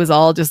it was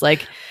all just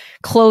like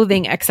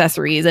clothing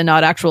accessories and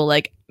not actual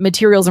like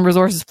materials and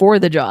resources for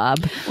the job.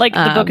 Like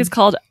the book is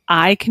called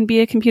I Can Be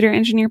a Computer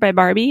Engineer by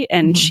Barbie,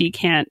 and she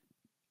can't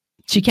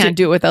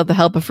do it without the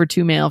help of her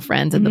 2 male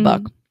friends in the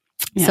book.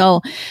 Yeah.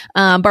 So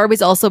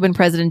Barbie's also been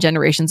present in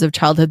generations of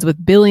childhoods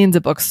with billions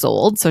of books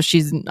sold. So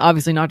she's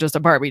obviously not just a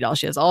Barbie doll.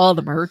 She has all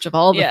the merch of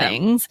all the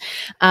things.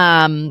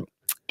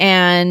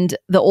 And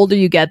the older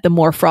you get, the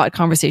more fraught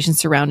conversations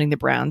surrounding the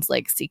brand's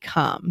legacy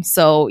come.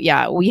 So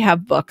yeah, we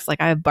have books. Like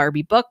I have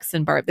Barbie books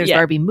and there's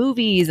Barbie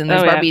movies and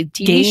there's Barbie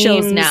TV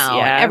shows now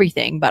and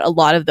everything. But a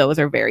lot of those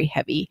are very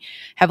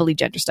heavily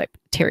gender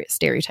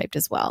stereotyped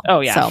as well. Oh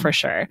yeah, for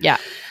sure. Yeah.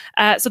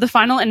 So the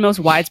final and most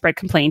widespread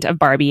complaint of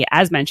Barbie,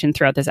 as mentioned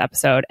throughout this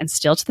episode, and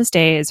still to this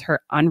day, is her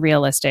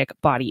unrealistic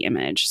body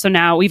image. So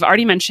now we've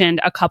already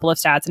mentioned a couple of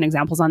stats and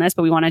examples on this,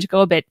 but we wanted to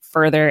go a bit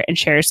further and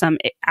share some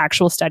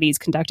actual studies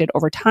conducted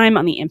over time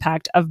on the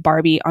impact of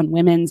Barbie on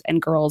women's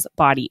and girls'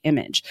 body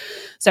image.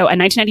 So a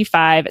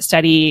 1995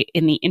 study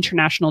in the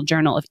International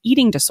Journal of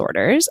Eating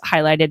Disorders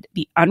highlighted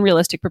the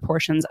unrealistic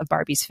proportions of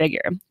Barbie's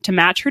figure. To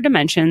match her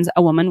dimensions,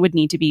 a woman would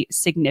need to be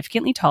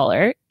significantly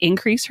taller,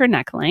 increase her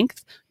neck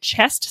length,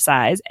 chest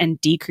size,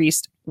 and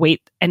decrease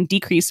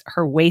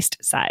her waist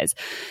size.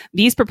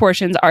 These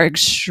proportions are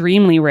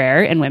extremely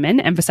rare in women,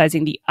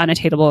 emphasizing the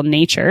unattainable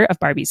nature of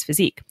Barbie's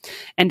physique.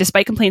 And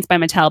despite complaints by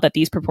Mattel that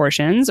these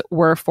proportions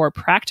were for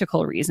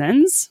practical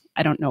reasons,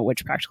 I don't know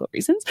which practical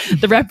reasons,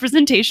 the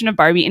representation of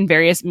Barbie in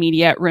various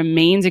media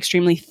remains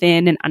extremely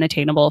thin and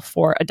unattainable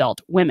for adult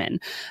women.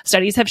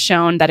 Studies have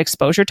shown that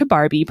exposure to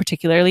Barbie,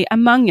 particularly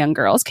among young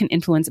girls, can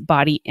influence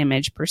body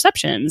image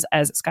perceptions,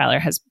 as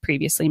Skylar has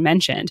previously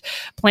mentioned.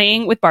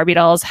 Playing with Barbie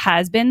dolls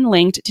has been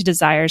linked to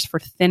desires for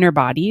thinner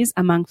bodies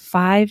among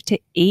 5 to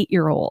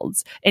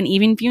 8-year-olds, and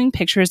even viewing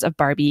pictures of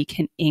Barbie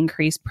can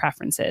increase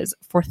preferences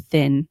for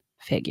thin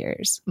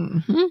figures.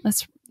 Mm-hmm.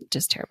 That's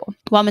just terrible.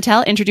 While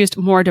Mattel introduced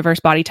more diverse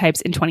body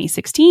types in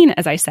 2016,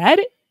 as I said,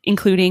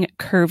 including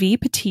curvy,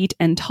 petite,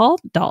 and tall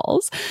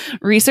dolls,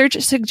 research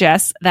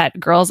suggests that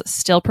girls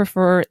still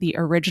prefer the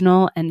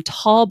original and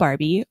tall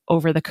Barbie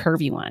over the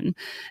curvy one.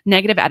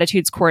 Negative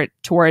attitudes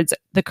towards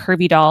the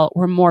curvy doll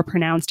were more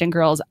pronounced in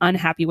girls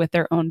unhappy with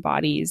their own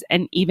bodies,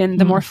 and even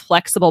the more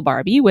flexible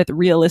Barbie with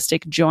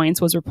realistic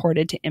joints was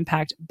reported to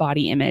impact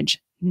body image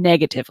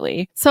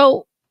negatively.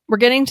 So we're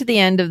getting to the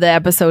end of the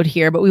episode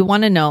here, but we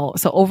want to know,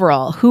 so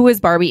overall, who is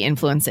Barbie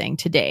influencing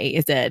today?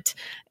 Is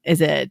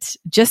it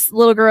just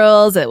little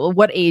girls?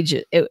 What age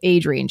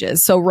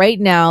ranges? So right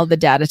now, the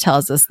data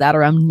tells us that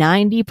around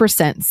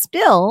 90%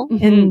 still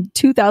in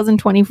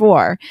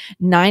 2024,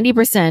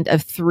 90%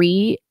 of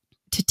 3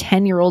 to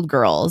 10-year-old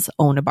girls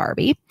own a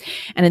Barbie.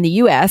 And in the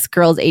US,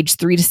 girls aged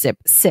 3 to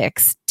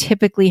 6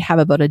 typically have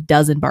about a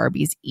dozen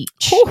Barbies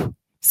each. Ooh.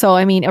 So,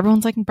 I mean,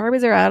 everyone's like,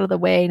 Barbies are out of the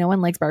way. No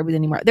one likes Barbies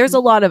anymore. There's a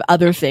lot of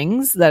other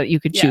things that you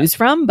could choose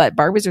from, but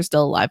Barbies are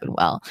still alive and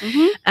well.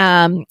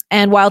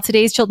 And while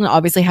today's children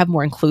obviously have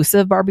more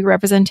inclusive Barbie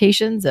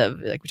representations of,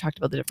 like we talked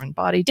about, the different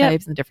body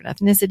types and the different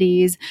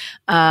ethnicities,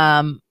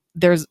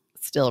 there's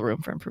still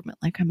room for improvement,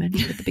 like I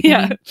mentioned at the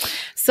beginning.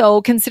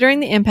 So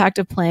considering the impact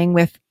of playing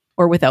with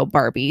or without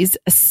Barbies,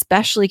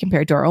 especially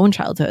compared to our own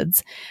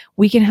childhoods,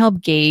 we can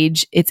help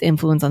gauge its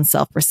influence on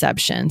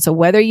self-perception. So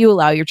whether you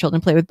allow your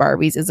children to play with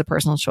Barbies is a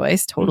personal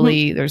choice.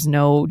 Totally, there's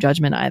no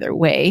judgment either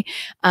way.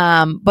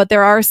 But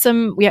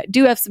we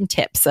do have some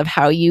tips of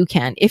how you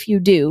can, if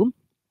you do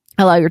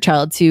allow your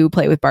child to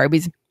play with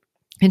Barbies,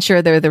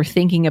 ensure they're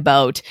thinking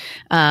about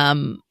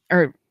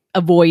or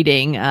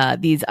avoiding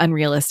these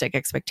unrealistic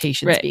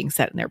expectations being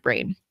set in their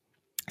brain.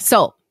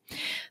 So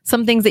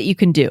some things that you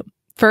can do.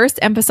 First,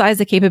 emphasize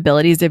the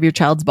capabilities of your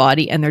child's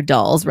body and their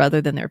dolls rather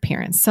than their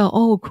appearance. So,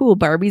 oh, cool.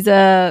 Barbie's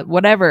an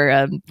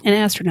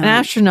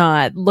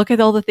astronaut. Look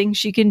at all the things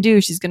she can do.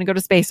 She's going to go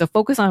to space. So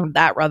focus on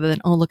that rather than,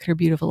 oh, look at her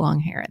beautiful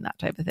long hair and that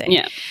type of thing.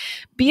 Yeah.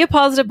 Be a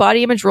positive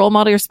body image role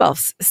model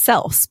yourself.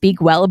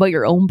 Speak well about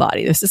your own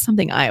body. This is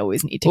something I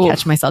always need to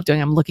catch myself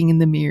doing. I'm looking in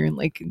the mirror and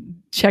like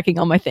checking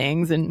all my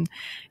things. And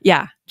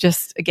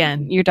just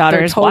again, your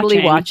daughter is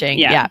totally watching.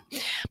 Yeah.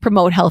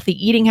 Promote healthy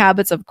eating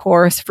habits, of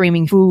course,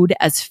 framing food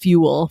as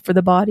fuel for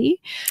the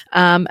body.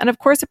 And of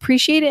course,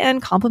 appreciate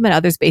and compliment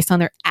others based on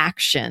their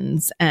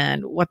actions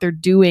and what they're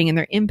doing and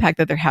their impact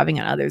that they're having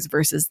on others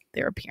versus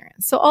their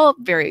appearance. So all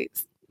very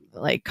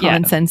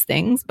common sense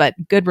things, but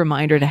good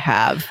reminder to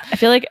have. I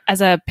feel like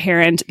as a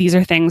parent, these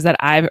are things that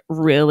I've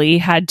really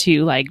had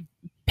to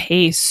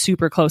pay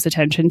super close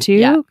attention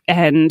to,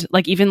 and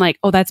even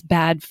oh, that's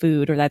bad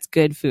food or that's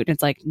good food. And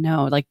it's like,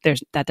 no,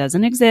 that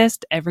doesn't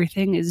exist.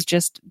 Everything is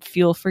just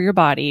fuel for your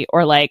body.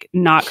 Or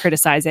not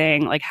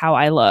criticizing how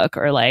I look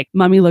or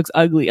mommy looks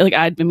ugly.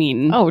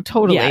 Oh,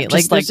 totally.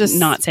 Just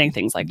not saying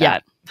things like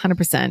that.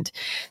 100%.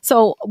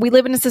 So we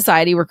live in a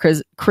society where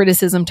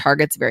criticism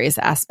targets various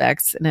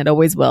aspects, and it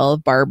always will.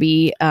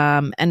 Barbie,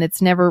 and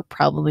it's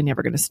probably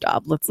never going to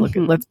stop.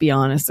 Let's be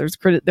honest.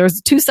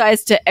 There's two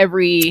sides to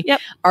every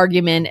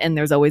argument, and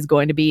there's always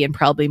going to be, and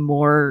probably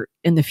more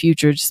in the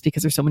future, just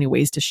because there's so many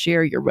ways to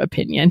share your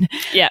opinion.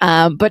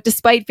 But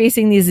despite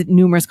facing these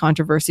numerous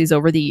controversies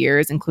over the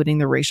years, including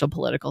the racial,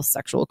 political,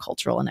 sexual,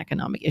 cultural, and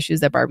economic issues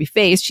that Barbie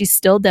faced, she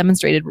still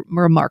demonstrated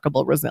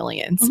remarkable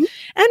resilience and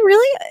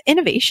really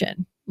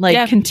innovation. like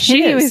Yeah, she is.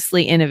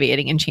 continuously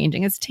innovating and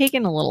changing. It's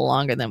taken a little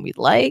longer than we'd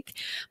like,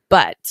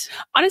 but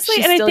honestly,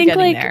 she's and I still think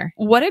getting like there.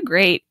 what a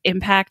great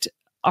impact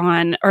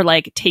on, or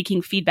like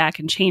taking feedback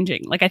and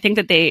changing. Like I think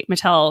that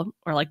Mattel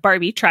or like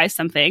Barbie tries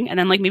something and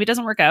then like maybe it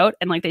doesn't work out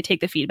and like they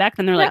take the feedback,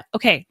 then they're like,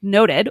 okay,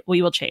 noted,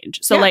 we will change.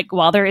 So like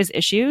while there is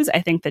issues, I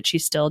think that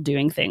she's still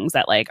doing things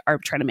that like are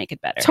trying to make it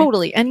better.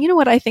 Totally. And you know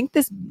what? I think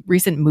this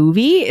recent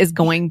movie is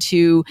going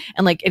to,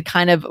 and like it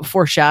kind of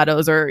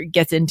foreshadows or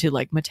gets into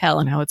like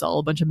Mattel and how it's all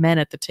a bunch of men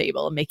at the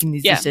table and making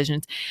these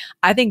decisions.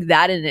 I think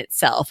that in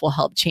itself will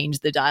help change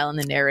the dial in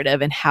the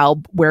narrative and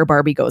where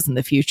Barbie goes in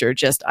the future.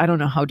 Just, I don't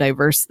know how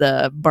diverse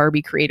the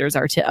Barbie creators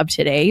are of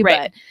today,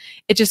 but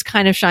it just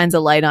kind of shines a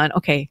light on,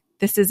 okay,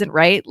 this isn't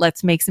right.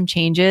 Let's make some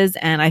changes.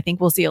 And I think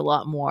we'll see a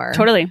lot more,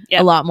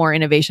 a lot more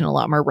innovation, a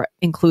lot more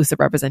inclusive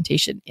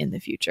representation in the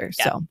future.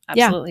 Yeah, so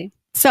absolutely.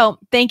 So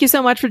thank you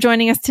so much for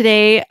joining us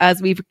today as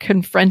we've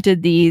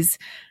confronted these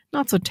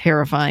not so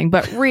terrifying,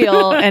 but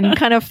real and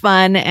kind of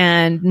fun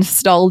and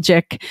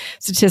nostalgic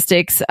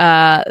statistics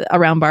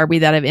around Barbie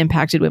that have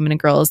impacted women and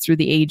girls through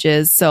the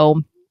ages.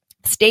 So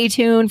stay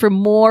tuned for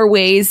more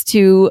ways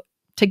to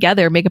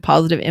together make a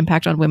positive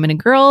impact on women and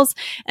girls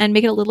and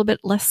make it a little bit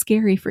less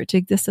scary for it to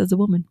exist as a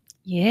woman.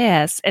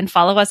 Yes. And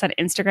follow us on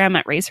Instagram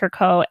at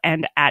RaiseHerCo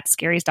and at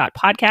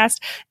scaries.podcast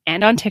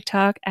and on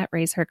TikTok at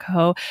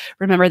RaiseHerCo.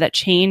 Remember that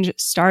change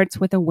starts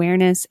with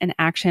awareness and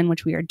action,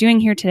 which we are doing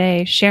here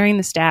today, sharing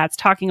the stats,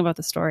 talking about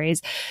the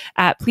stories.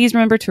 Please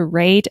remember to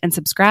rate and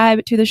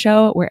subscribe to the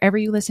show wherever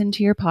you listen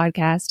to your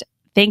podcast.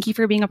 Thank you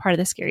for being a part of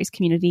the Scaries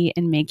community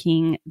and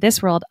making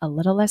this world a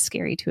little less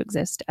scary to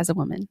exist as a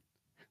woman.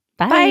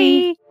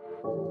 Bye.